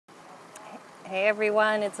Hey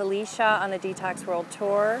everyone, it's Alicia on the Detox World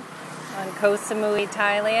Tour on Koh Samui,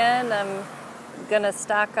 Thailand. I'm gonna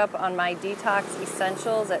stock up on my detox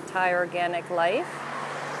essentials at Thai Organic Life.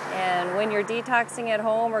 And when you're detoxing at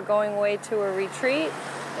home or going away to a retreat,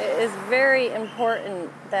 it is very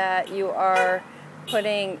important that you are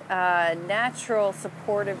putting natural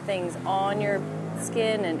supportive things on your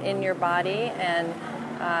skin and in your body, and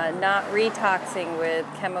not retoxing with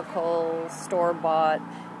chemicals, store-bought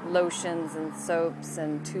lotions and soaps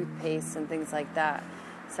and toothpaste and things like that.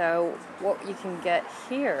 So what you can get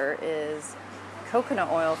here is coconut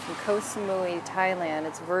oil from Koh Samui, Thailand.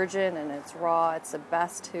 It's virgin and it's raw. It's the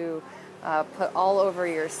best to put all over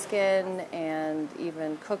your skin and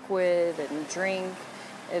even cook with and drink.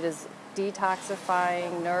 It is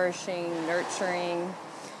detoxifying, nourishing, nurturing,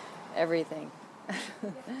 everything.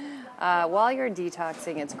 While you're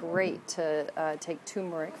detoxing, it's great to take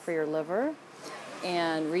turmeric for your liver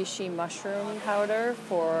and reishi mushroom powder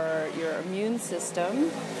for your immune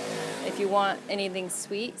system. If you want anything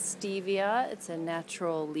sweet, stevia, it's a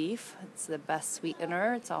natural leaf. It's the best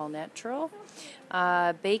sweetener. It's all natural.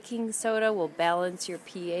 Baking soda will balance your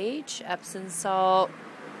pH. Epsom salt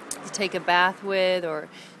to take a bath with or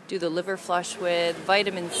do the liver flush with.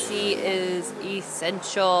 Vitamin C is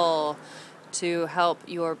essential to help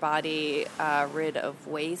your body rid of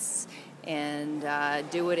waste and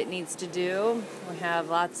do what it needs to do. We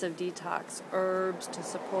have lots of detox herbs to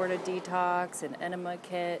support a detox, an enema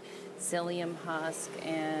kit, psyllium husk,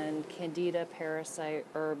 and candida parasite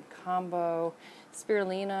herb combo,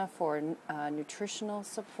 spirulina for nutritional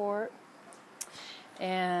support,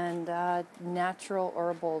 and natural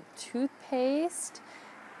herbal toothpaste,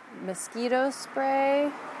 mosquito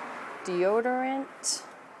spray, deodorant,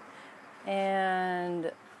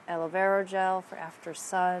 and aloe vera gel for after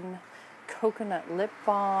sun, coconut lip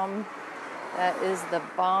balm, that is the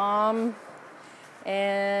bomb.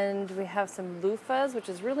 And we have some loofahs, which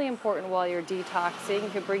is really important while you're detoxing. You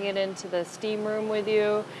can bring it into the steam room with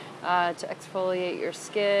you to exfoliate your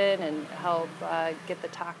skin and help get the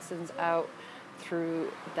toxins out through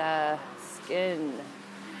the skin.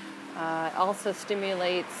 It also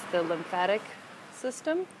stimulates the lymphatic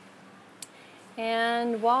system.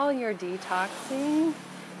 And while you're detoxing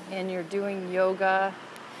and you're doing yoga,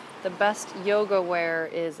 the best yoga wear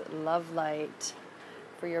is Love Light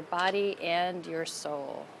for your body and your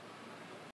soul.